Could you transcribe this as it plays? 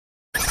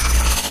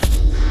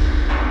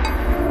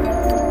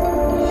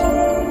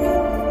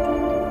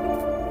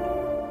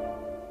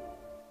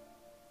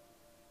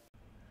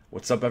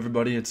What's up,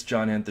 everybody? It's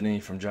John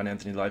Anthony from John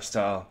Anthony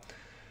Lifestyle.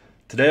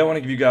 Today, I want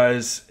to give you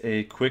guys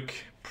a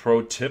quick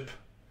pro tip.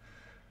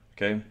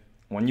 Okay,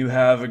 when you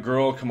have a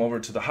girl come over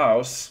to the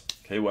house,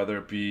 okay, whether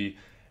it be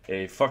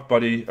a fuck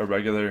buddy, a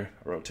regular,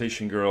 a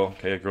rotation girl,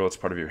 okay, a girl that's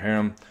part of your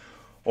harem,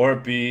 or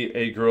it be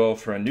a girl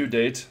for a new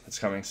date that's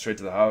coming straight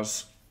to the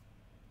house,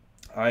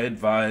 I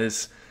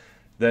advise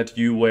that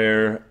you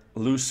wear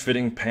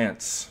loose-fitting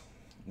pants.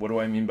 What do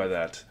I mean by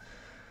that?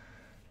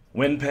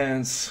 Wind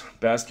pants,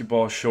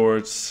 basketball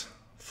shorts,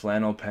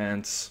 flannel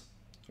pants,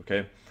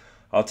 okay?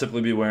 I'll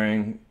typically be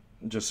wearing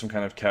just some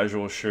kind of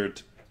casual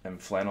shirt and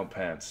flannel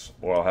pants,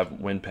 or I'll have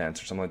wind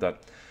pants or something like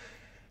that.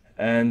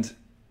 And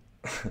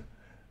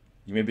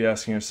you may be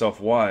asking yourself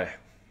why.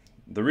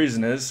 The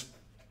reason is,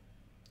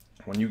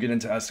 when you get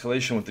into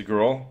escalation with the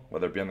girl,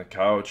 whether it be on the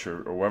couch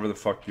or wherever the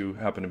fuck you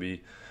happen to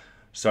be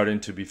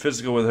starting to be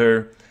physical with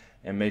her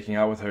and making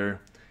out with her,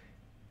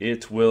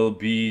 it will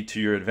be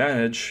to your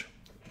advantage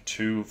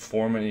to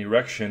form an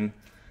erection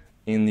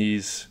in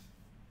these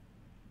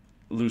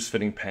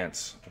loose-fitting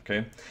pants,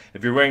 okay?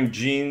 If you're wearing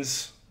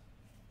jeans,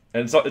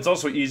 and it's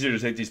also easier to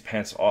take these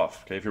pants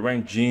off, okay? If you're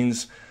wearing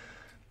jeans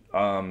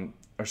or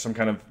some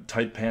kind of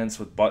tight pants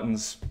with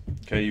buttons,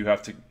 okay, you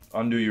have to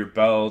undo your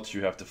belt,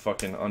 you have to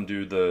fucking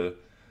undo the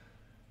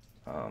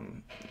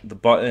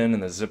button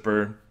and the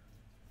zipper,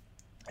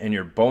 and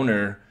your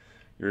boner,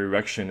 your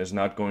erection is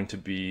not going to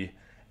be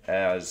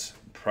as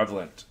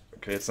prevalent.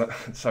 Okay, it's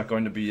not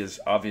going to be as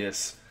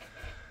obvious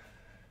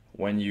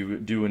when you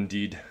do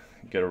indeed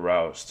get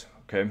aroused.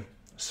 Okay,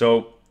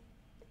 so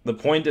the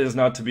point is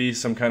not to be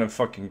some kind of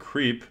fucking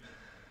creep,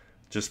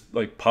 just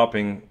like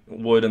popping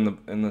wood in the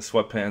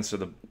sweatpants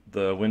or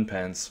the wind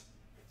pants,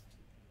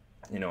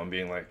 you know, and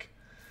being like,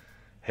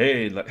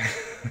 hey, like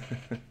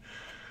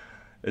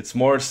it's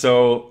more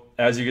so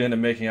as you get into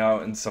making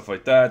out and stuff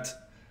like that,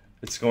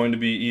 it's going to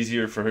be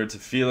easier for her to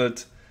feel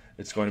it.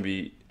 It's going to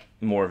be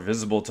more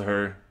visible to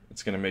her.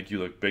 It's going to make you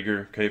look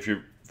bigger. Okay, if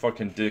your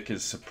fucking dick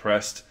is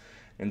suppressed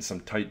in some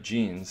tight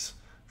jeans,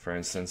 for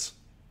instance,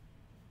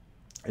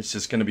 it's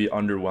just going to be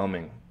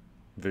underwhelming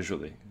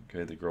visually.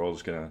 Okay, the girl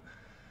is going to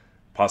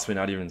possibly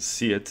not even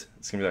see it.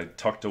 It's going to be like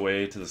tucked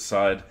away to the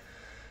side.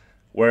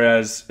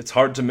 Whereas it's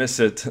hard to miss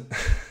it.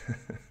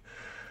 There's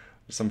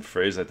some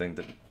phrase, I think,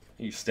 that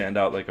you stand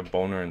out like a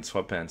boner in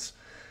sweatpants.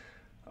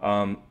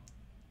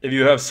 If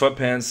you have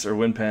sweatpants or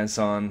wind pants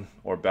on,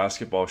 or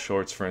basketball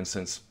shorts, for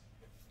instance,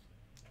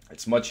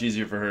 it's much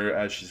easier for her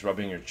as she's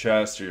rubbing your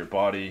chest or your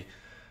body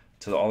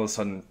to all of a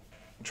sudden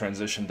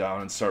transition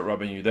down and start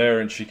rubbing you there,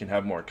 and she can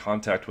have more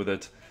contact with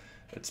it.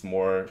 It's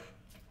more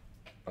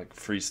like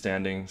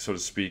freestanding, so to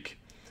speak,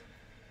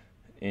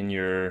 in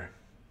your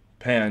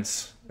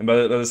pants. And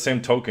by the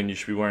same token, you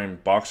should be wearing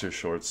boxer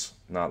shorts,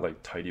 not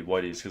like tighty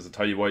whities, because the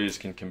tighty whities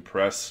can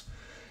compress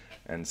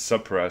and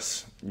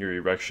suppress your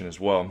erection as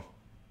well.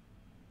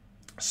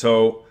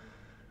 So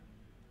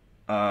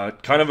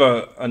kind of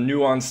a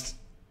nuanced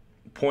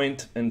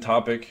point and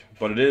topic,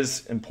 but it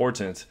is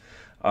important.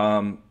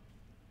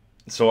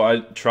 So I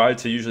try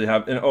to usually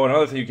have, and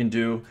another thing you can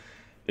do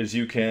is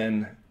you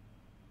can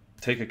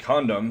take a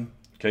condom.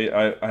 Okay,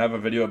 I have a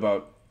video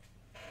about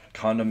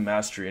condom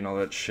mastery and all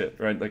that shit,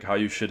 right? Like how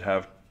you should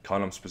have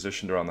condoms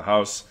positioned around the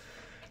house,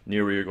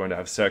 near where you're going to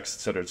have sex,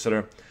 etc.,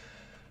 etc.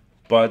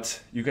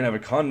 But you can have a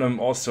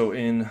condom also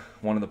in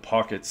one of the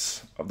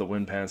pockets of the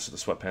wind pants or the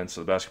sweatpants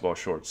or the basketball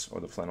shorts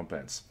or the flannel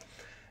pants.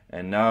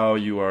 And now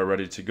you are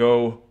ready to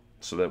go,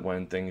 so that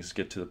when things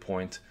get to the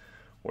point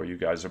where you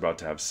guys are about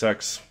to have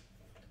sex,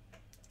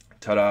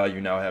 ta-da,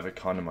 you now have a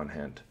condom on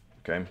hand,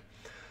 okay?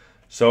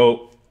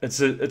 So it's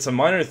a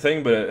minor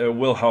thing, but it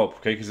will help,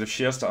 okay? Because if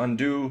she has to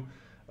undo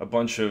a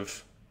bunch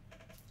of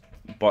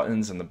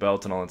buttons and the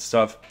belt and all that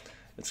stuff,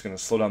 it's going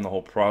to slow down the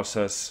whole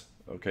process,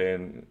 okay?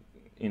 And,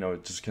 you know,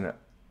 it just can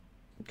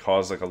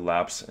cause like a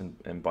lapse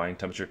in buying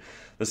temperature.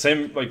 The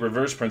same, like,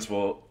 reverse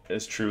principle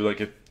is true.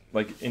 Like, if,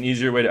 like, an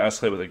easier way to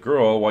escalate with a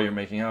girl while you're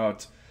making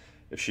out,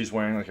 if she's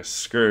wearing like a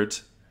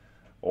skirt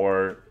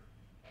or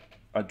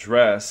a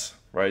dress,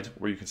 right,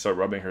 where you can start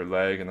rubbing her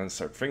leg and then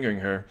start fingering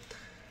her,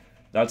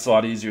 that's a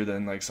lot easier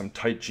than like some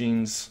tight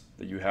jeans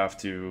that you have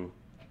to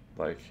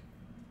like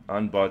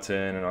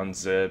unbutton and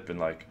unzip, and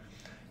like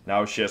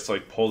now she has to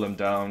like pull them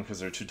down because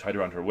they're too tight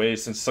around her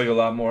waist, and it's like a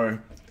lot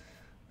more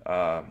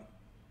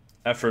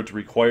effort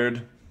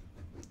required.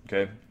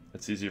 Okay,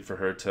 it's easier for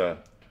her to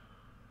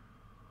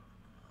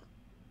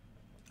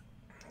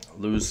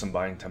lose some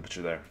buying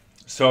temperature there.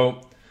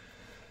 So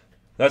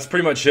that's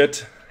pretty much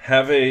it.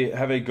 Have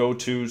a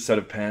go-to set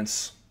of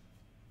pants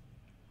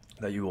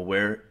that you will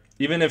wear,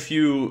 even if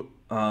you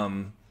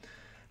happen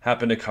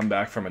to come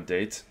back from a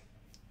date.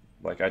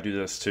 Like I do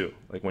this too.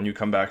 Like when you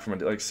come back from a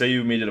date, like say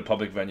you meet at a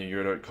public venue,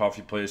 you're at a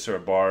coffee place or a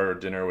bar or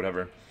dinner or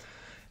whatever,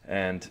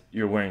 and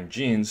you're wearing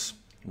jeans,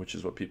 which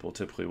is what people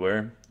typically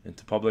wear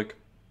into public,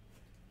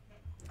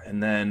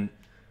 and then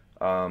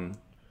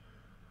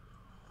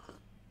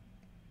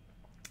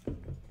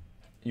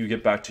you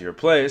get back to your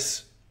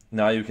place.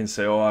 Now you can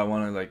say, oh, I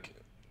want to like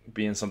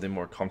be in something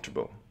more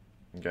comfortable,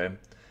 okay?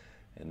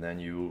 And then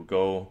you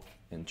go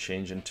and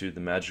change into the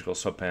magical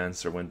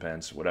sweatpants or wind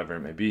pants, whatever it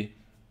may be,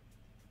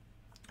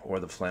 or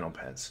the flannel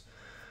pants.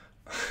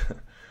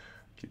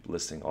 Keep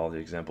listing all the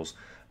examples.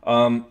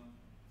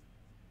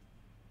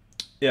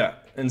 Yeah,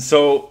 and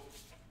so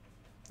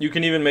you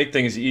can even make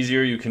things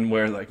easier. You can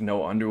wear like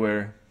no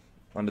underwear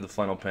under the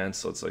flannel pants,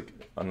 so it's like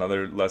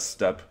another less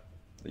step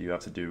that you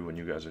have to do when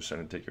you guys are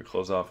starting to take your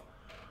clothes off.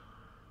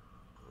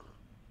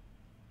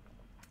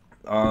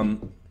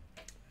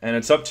 And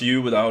it's up to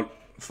you without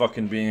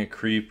fucking being a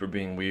creep or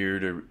being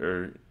weird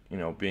or you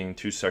know, being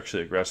too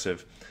sexually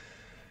aggressive.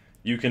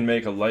 You can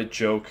make a light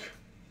joke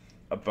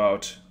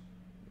about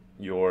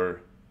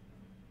your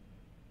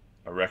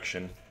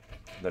erection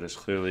that is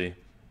clearly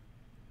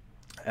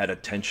at a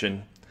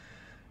tension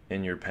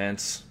in your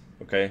pants,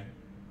 okay?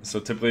 So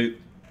typically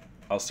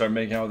I'll start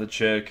making out with a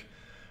chick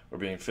or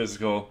being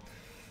physical.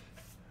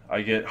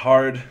 I get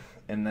hard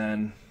and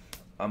then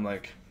I'm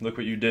like, look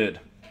what you did,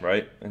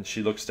 right? And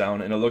she looks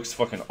down and it looks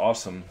fucking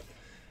awesome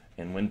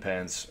in wind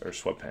pants or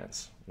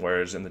sweatpants.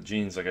 Whereas in the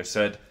jeans, like I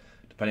said,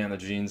 depending on the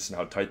jeans and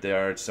how tight they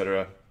are,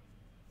 etc.,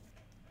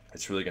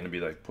 it's really going to be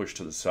like pushed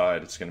to the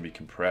side. It's going to be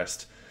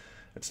compressed.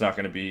 It's not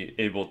going to be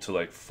able to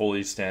like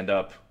fully stand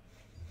up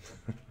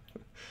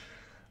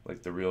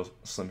like the real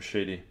Slim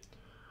Shady.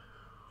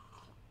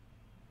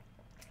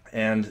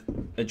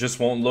 And it just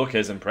won't look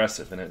as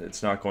impressive, and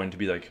it's not going to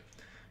be like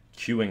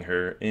cueing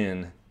her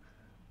in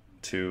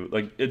to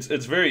like, it's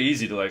very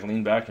easy to like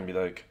lean back and be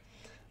like,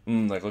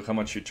 like look how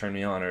much you turn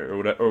me on,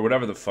 or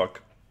whatever the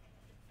fuck,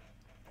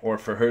 or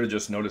for her to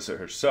just notice it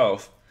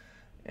herself,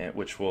 and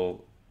which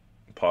will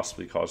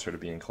possibly cause her to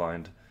be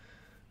inclined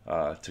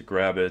to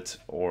grab it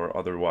or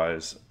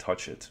otherwise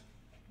touch it.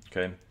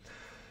 Okay,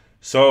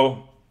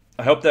 so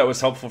I hope that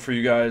was helpful for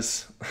you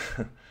guys.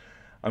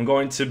 I'm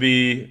going to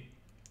be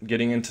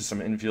getting into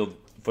some infield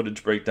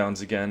footage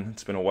breakdowns again.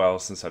 It's been a while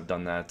since I've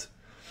done that.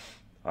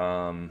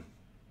 I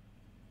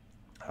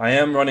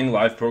am running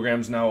live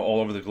programs now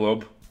all over the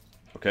globe.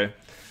 Okay,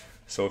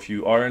 so if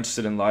you are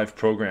interested in live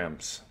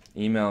programs,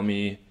 email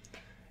me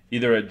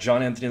either at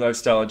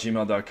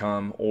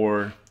johnanthonylifestyle@gmail.com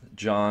or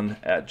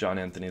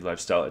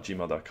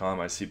john@johnanthonylifestyle@gmail.com.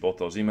 I see both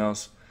those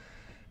emails,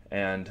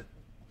 and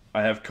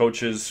I have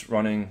coaches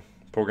running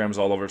programs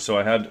all over. So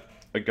I had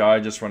a guy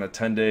just run a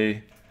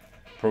 10-day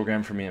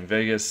program for me in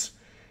Vegas.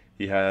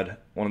 He had,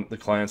 one of the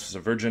clients was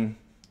a virgin.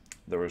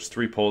 There was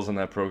 3 pulls in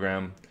that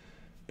program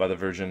by the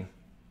virgin.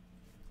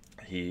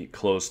 He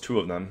closed 2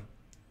 of them,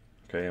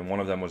 okay, and one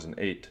of them was an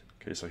 8.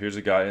 Okay, so here's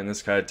a guy, and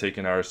this guy had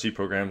taken RSC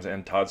programs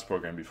and Todd's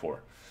program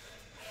before.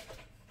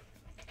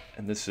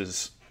 And this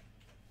is,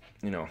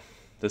 you know,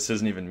 this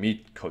isn't even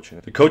me coaching.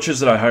 The coaches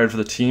that I hired for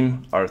the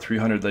team are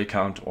 300 leg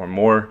count or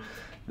more.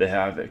 They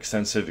have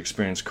extensive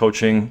experience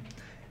coaching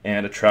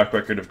and a track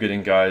record of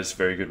getting guys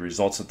very good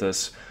results at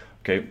this.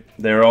 Okay,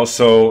 they're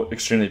also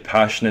extremely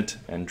passionate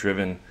and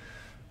driven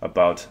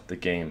about the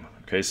game.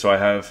 Okay, so I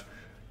have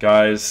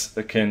guys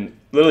that can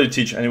literally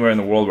teach anywhere in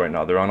the world right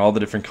now. They're on all the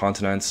different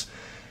continents.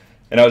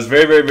 And I was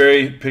very, very,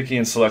 very picky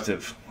and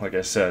selective. Like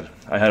I said,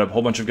 I had a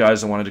whole bunch of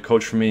guys that wanted to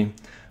coach for me,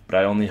 but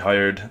I only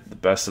hired the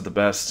best of the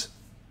best.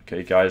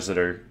 Okay, guys that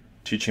are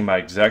teaching my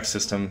exact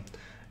system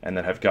and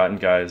that have gotten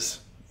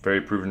guys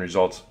very proven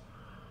results.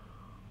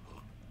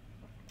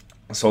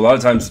 So a lot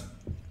of times,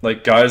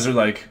 like, guys are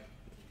like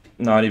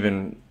not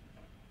even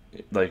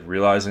like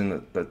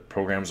realizing that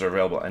programs are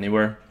available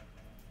anywhere.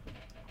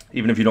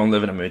 Even if you don't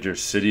live in a major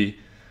city,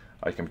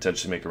 I can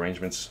potentially make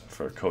arrangements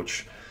for a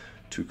coach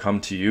to come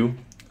to you.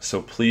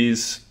 So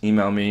please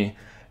email me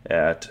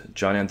at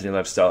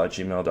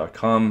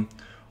johnanthonylifestyle@gmail.com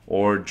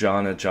or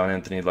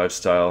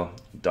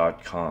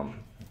john@johnanthonylifestyle.com.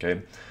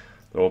 Okay,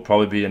 there will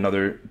probably be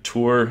another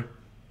tour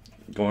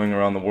going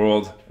around the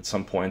world at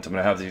some point. I'm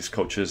going to have these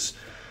coaches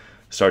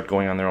start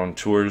going on their own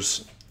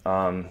tours.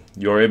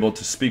 You're able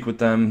to speak with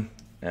them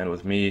and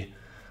with me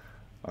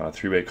on a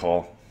 3-way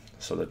call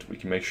so that we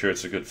can make sure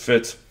it's a good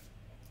fit.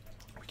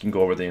 We can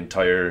go over the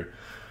entire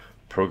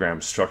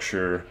program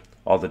structure,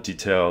 all the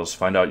details,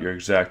 find out your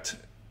exact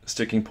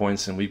sticking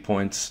points and weak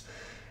points,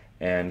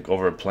 and go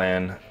over a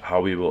plan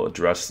how we will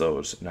address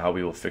those and how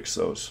we will fix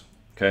those.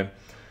 Okay,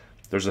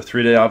 there's a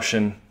 3-day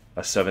option,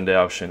 a 7-day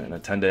option, and a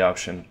 10-day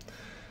option.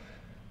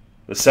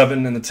 The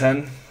 7 and the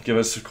 10 give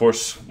us, of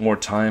course, more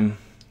time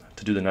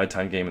to do the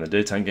nighttime game and the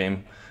daytime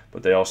game,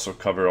 but they also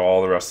cover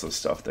all the rest of the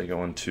stuff. They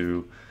go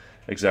into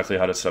exactly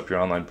how to set up your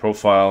online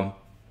profile,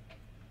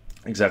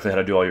 exactly how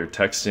to do all your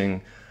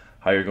texting,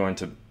 how you're going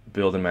to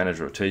build and manage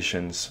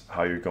rotations,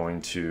 how you're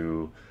going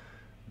to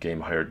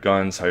game hired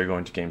guns, how you're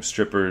going to game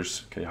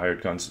strippers. Okay,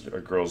 hired guns are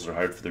girls that are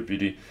hired for their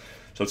beauty.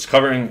 So it's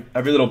covering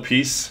every little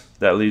piece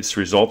that leads to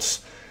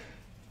results,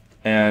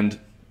 and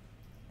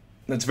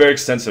it's very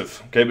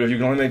extensive. Okay, but if you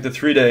can only make the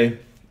 3-day,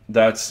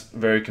 that's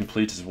very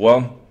complete as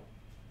well.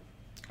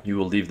 You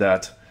will leave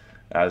that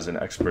as an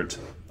expert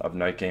of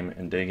night game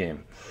and day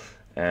game,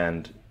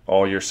 and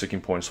all your sticking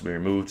points will be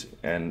removed.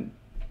 And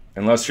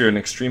unless you're an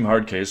extreme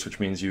hard case, which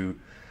means you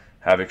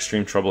have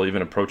extreme trouble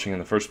even approaching in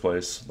the first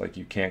place, like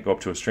you can't go up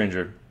to a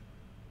stranger,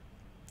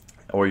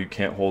 or you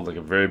can't hold like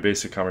a very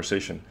basic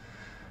conversation,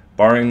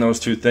 Barring those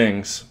two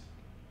things,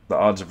 the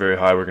odds are very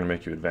high we're going to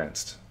make you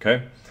advanced.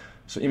 Okay?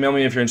 So email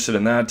me if you're interested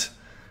in that.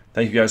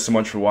 Thank you guys so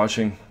much for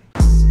watching.